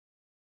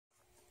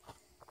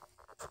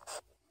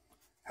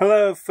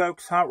Hello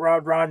folks, Hot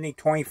Rod Rodney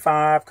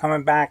 25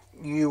 coming back to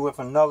you with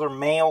another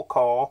mail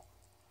call.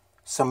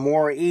 Some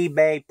more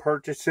eBay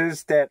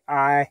purchases that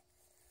I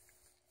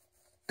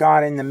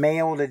got in the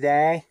mail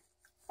today.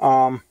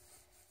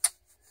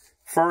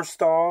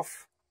 First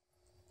off,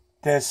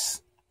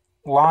 this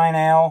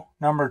Lionel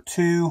number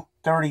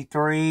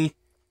 233,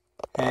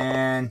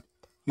 and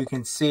you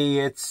can see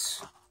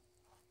it's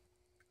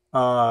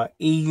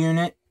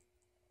E-unit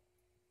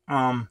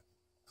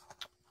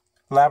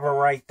lever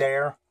right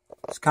there.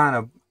 It's kind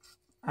of,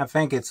 I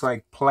think it's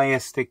like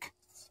plastic.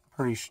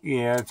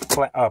 Yeah, it's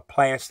a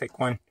plastic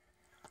one.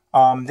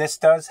 This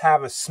does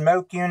have a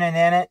smoke unit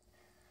in it.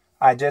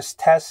 I just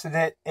tested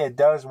it. It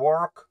does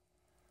work.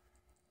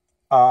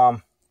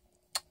 The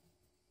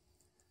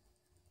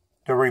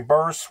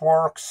reverse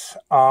works.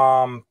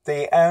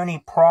 The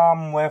only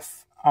problem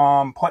with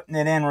putting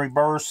it in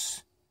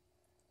reverse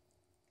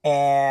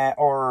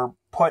or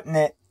putting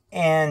it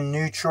in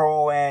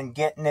neutral and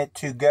getting it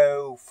to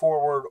go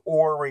forward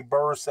or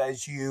reverse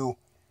as you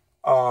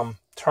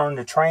turn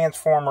the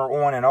transformer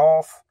on and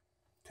off.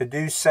 To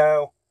do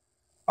so,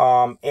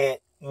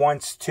 it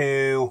wants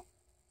to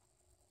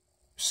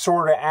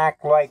sort of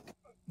act like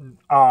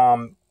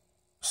some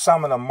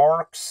of the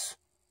Marks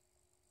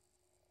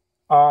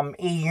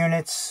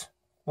E-units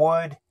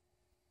would.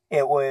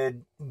 It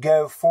would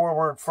go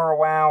forward for a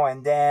while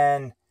and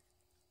then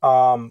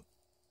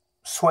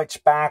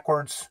switch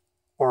backwards,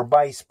 or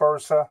vice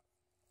versa.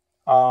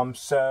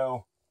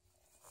 So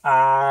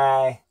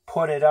I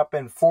put it up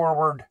in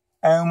forward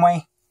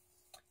only.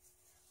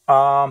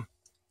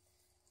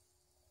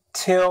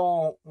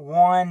 Till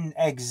one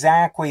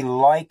exactly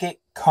like it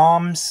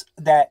comes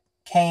that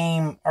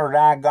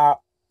I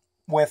got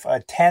with a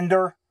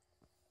tender,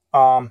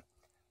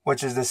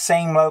 which is the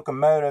same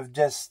locomotive,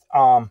 just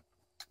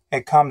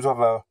it comes with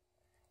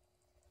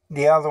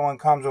the other one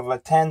comes with a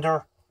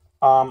tender.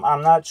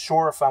 I'm not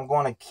sure if I'm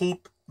going to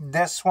keep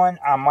this one.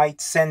 I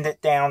might send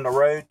it down the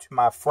road to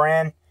my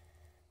friend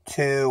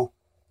to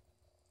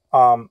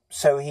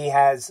so he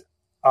has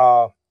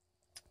a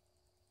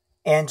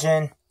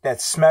engine that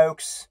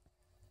smokes.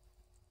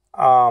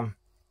 I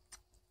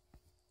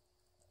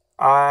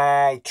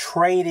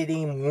traded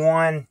him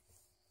one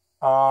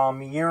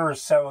year or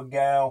so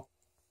ago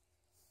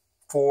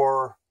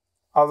for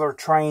other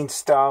train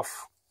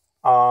stuff.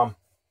 And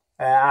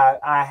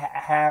I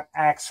have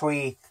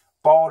actually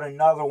bought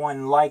another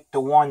one like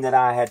the one that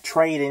I had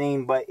traded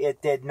him, but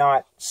it did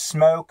not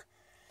smoke.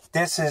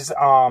 This is,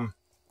 I'm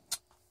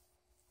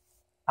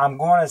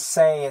going to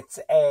say it's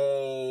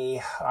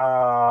a,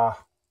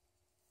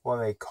 what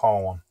do they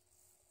call them?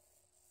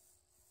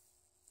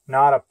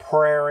 Not a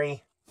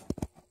Prairie,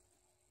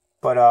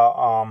 but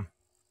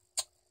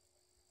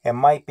it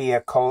might be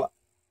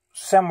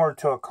similar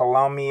to a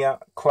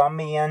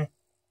Columbian,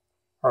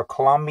 or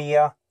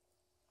Columbia,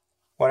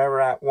 whatever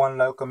that one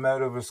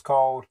locomotive is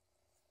called.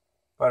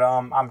 But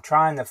I'm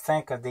trying to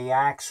think of the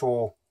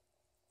actual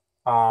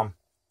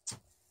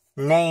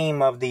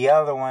name of the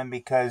other one,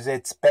 because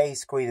it's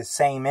basically the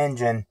same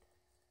engine.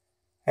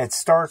 It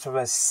starts with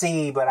a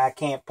C, but I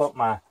can't put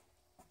my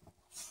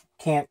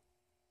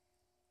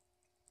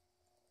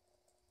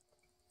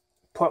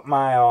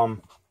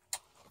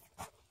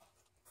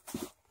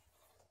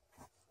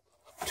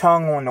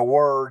tongue on the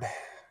word.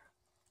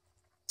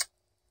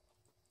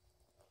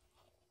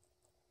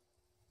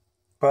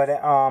 But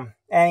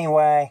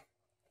anyway,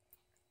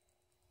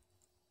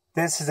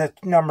 this is a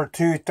number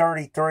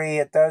 233.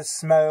 It does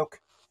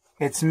smoke.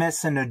 It's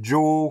missing a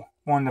jewel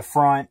on the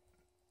front.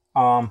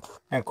 And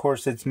of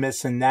course it's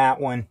missing that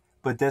one.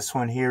 But this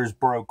one here is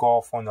broke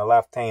off on the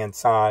left-hand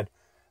side.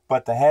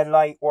 But the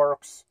headlight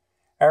works.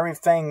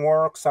 Everything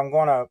works. I'm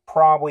going to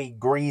probably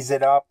grease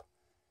it up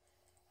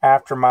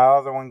after my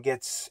other one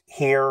gets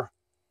here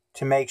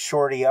to make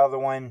sure the other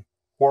one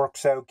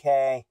works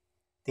okay.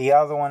 The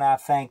other one, I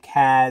think,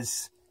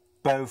 has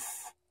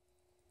both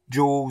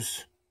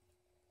jewels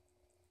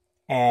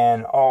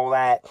and all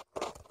that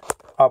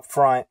up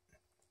front.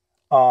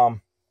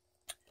 But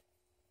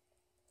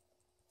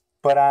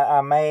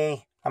I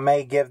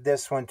may give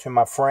this one to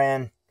my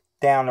friend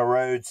down the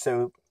road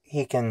so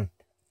he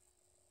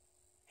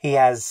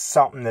has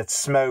something that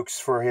smokes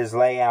for his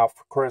layout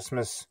for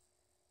Christmas.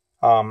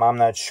 I'm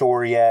not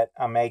sure yet.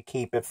 I may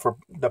keep it for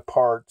the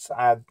parts.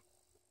 I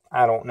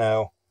don't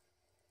know.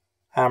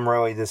 I haven't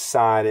really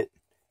decided.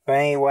 But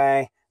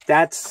anyway,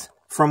 that's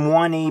from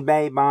one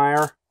eBay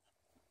buyer.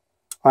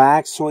 Well,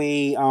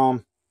 actually,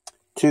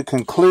 to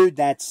conclude,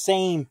 that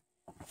same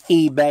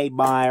eBay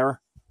buyer,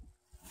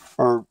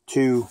 or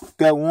to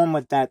go on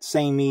with that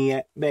same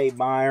eBay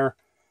buyer,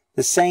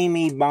 the same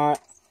eBay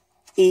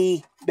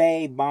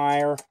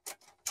buyer,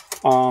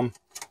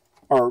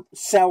 or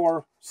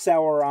seller,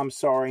 I'm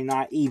sorry,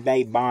 not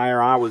eBay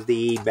buyer. I was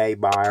the eBay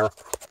buyer.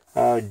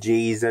 Oh,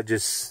 geez,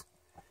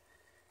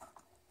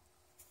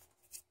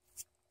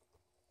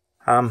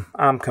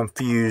 I'm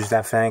confused,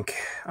 I think.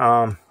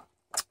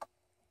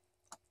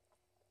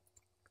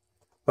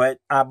 But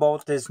I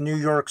bought this New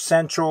York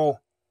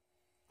Central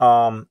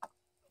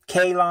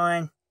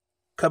K-line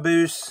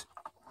caboose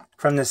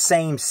from the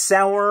same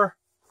seller,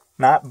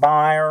 not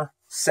buyer,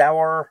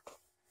 seller.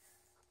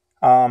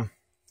 I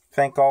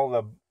think all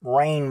the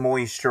rain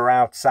moisture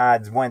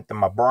outside went to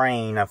my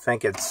brain. I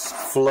think it's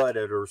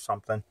flooded or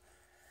something.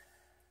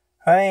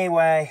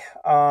 Anyway,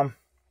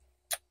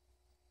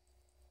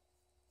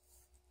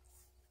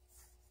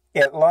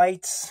 it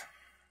lights.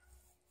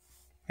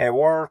 It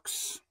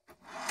works.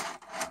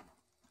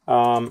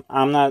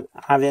 I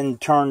didn't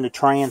turn the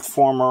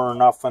transformer or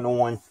nothing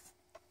on,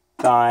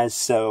 guys,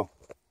 so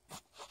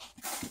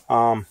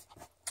I'm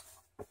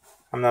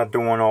not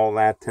doing all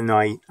that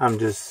tonight. I'm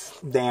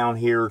just down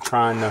here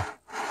trying to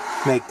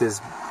make this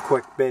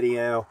quick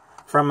video.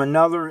 From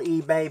another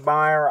eBay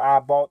buyer, I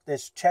bought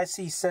this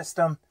chassis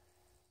system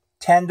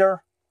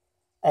tender,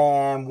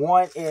 and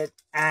what it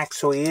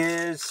actually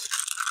is,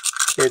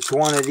 it's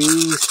one of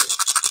these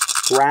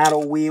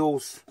rattle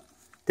wheels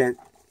that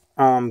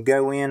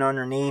go in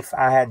underneath.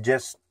 I had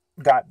just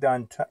got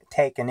done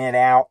taking it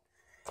out,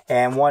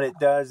 and what it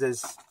does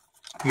is,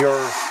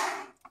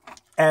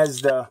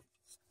 as the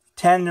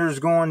tender's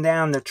going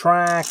down the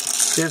track,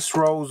 this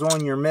rolls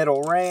on your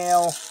middle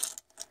rail,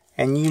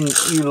 and you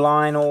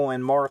Lionel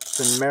and Marks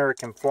and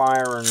American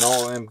Flyer and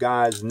all them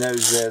guys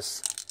knows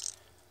this.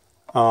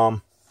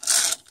 But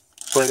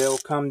it'll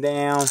come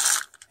down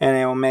and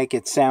it'll make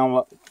it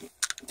sound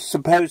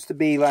supposed to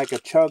be like a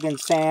chugging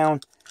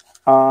sound.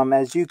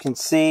 As you can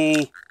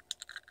see,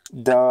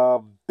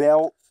 the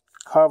belt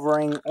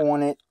covering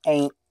on it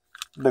ain't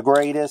the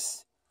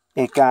greatest.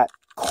 It got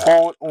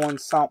caught on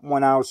something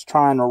when I was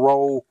trying to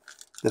roll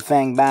the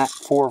thing back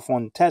and forth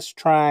on the test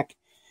track,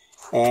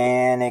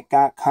 and it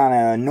got kind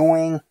of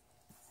annoying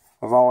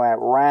with all that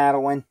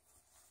rattling.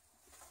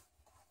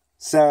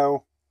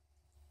 So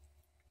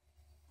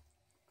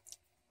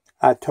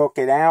I took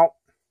it out,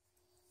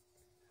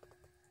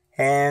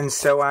 and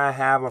so I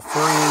have a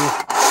free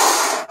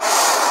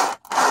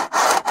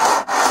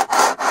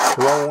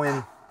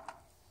rolling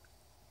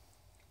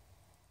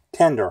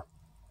tender.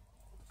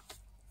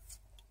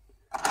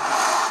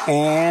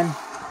 And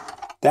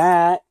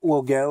that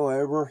will go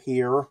over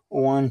here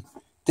on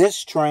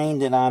this train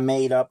that I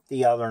made up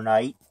the other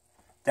night,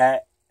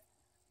 that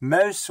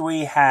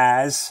mostly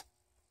has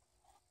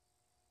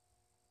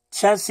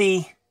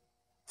chassis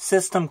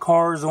system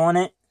cars on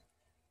it,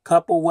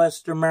 couple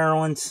Western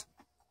Marylands,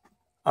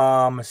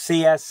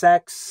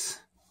 CSX,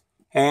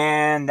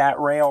 and that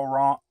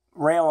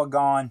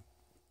Railgun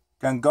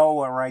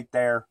Gongola right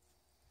there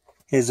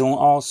is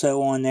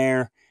also on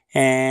there,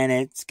 and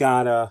it's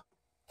got a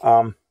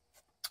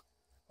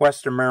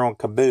Western Maryland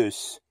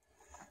caboose.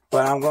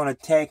 But I'm going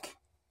to take,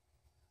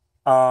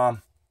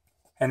 and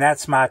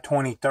that's my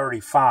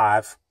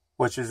 2035,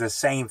 which is the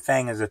same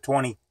thing as a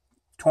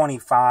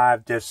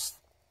 2025, just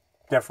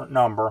different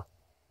number.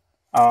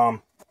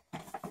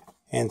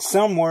 And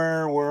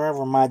somewhere,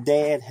 wherever my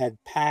dad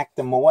had packed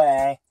them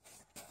away,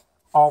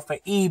 off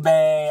of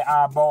eBay,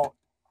 I bought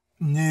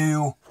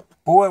new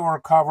boiler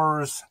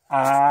covers.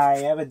 I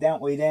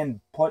evidently didn't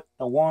put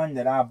the one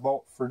that I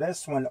bought for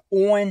this one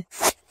on,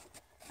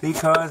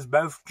 because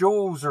both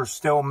jewels are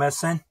still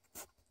missing.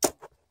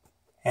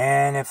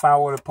 And if I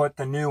would have put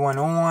the new one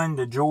on,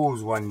 the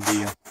jewels wouldn't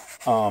be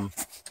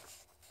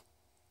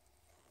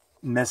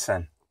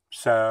missing.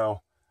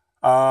 So,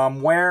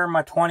 where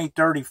my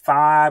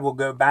 2035 will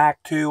go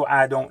back to,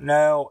 I don't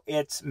know.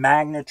 It's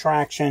magnet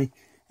traction,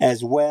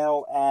 as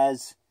well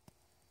as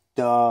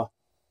the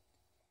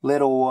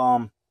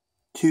little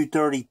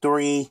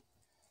 233,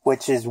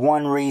 which is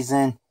one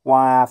reason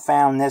why I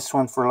found this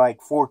one for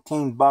like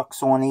 14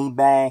 bucks on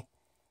eBay.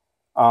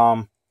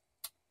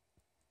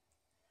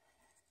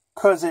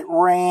 Because it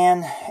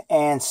ran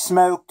and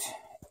smoked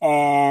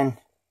and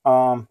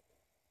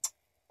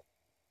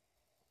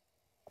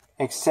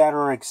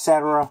etc,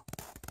 etc,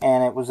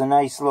 and it was a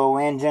nice little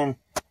engine,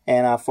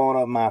 and I thought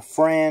of my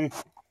friend,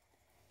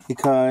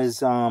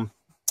 because I've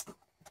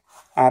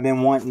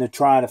been wanting to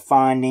try to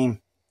find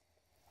him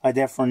a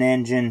different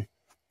engine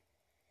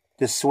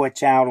to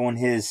switch out on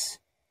his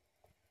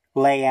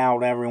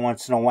layout every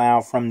once in a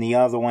while from the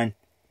other one.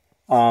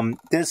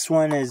 This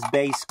one is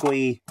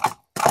basically,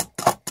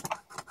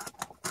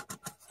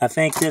 I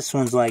think this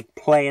one's like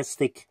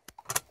plastic.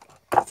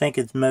 I think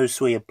it's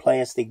mostly a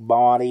plastic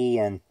body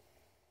and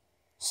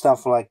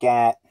stuff like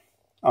that.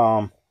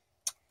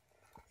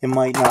 It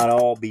might not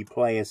all be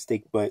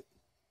plastic, but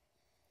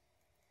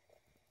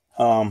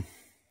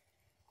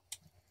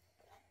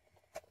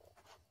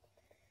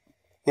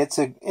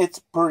it's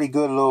pretty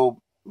good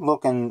little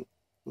looking,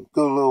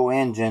 good little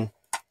engine.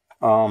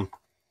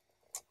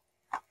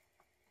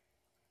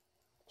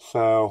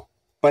 So,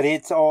 but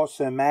it's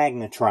also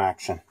magnet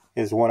traction,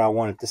 is what I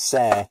wanted to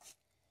say.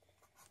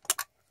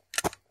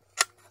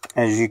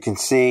 As you can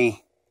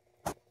see,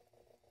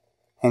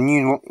 and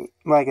you,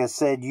 like I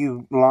said,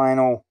 you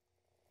Lionel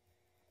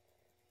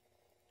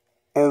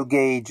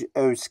O-gauge,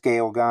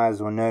 O-scale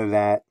guys will know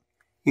that.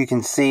 You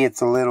can see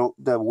it's a little,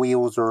 the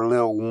wheels are a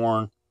little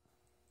worn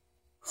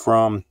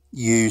from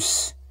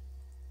use,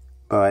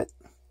 but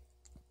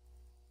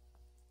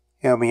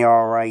it'll be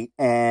alright.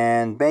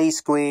 And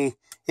basically,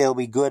 it'll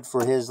be good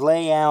for his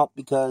layout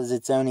because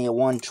it's only a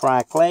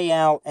one-track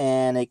layout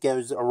and it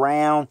goes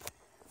around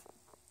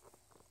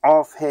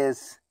off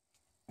his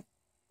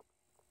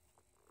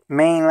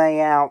main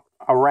layout,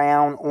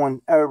 around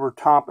on over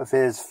top of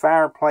his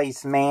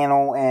fireplace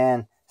mantle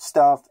and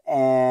stuff.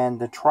 And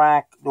the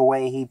track, the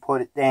way he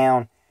put it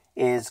down,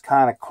 is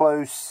kind of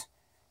close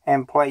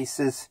in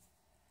places.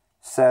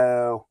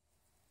 So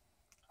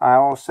I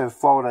also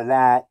thought of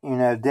that, you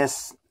know,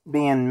 this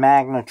being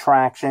Magna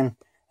traction,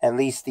 at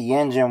least the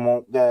engine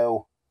won't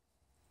go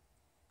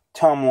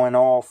tumbling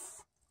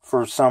off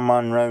for some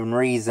unknown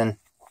reason.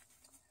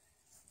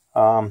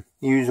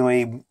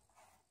 Usually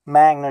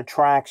Magna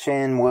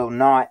traction will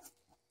not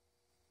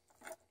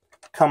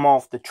come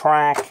off the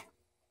track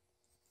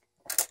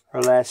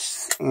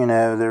unless, you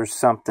know, there's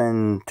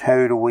something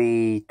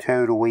totally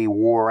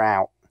wore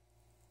out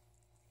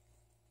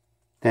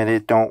that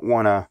it don't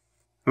want to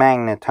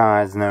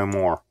magnetize no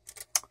more.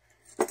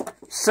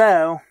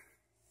 So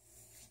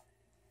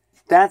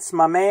that's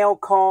my mail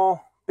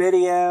call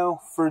video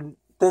for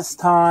this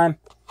time.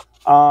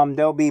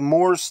 There'll be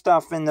more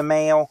stuff in the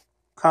mail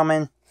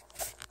coming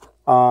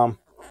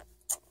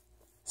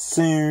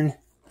soon.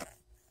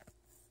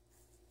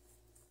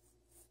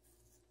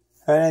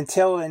 But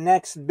until the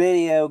next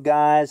video,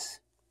 guys,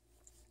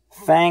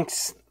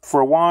 thanks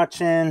for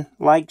watching.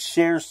 Like,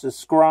 share,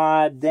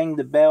 subscribe, ding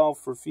the bell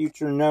for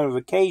future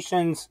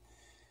notifications.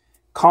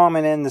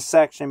 Comment in the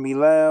section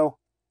below.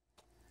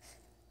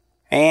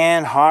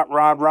 And Hot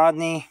Rod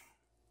Rodney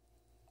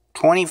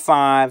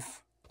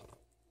 25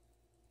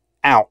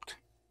 out.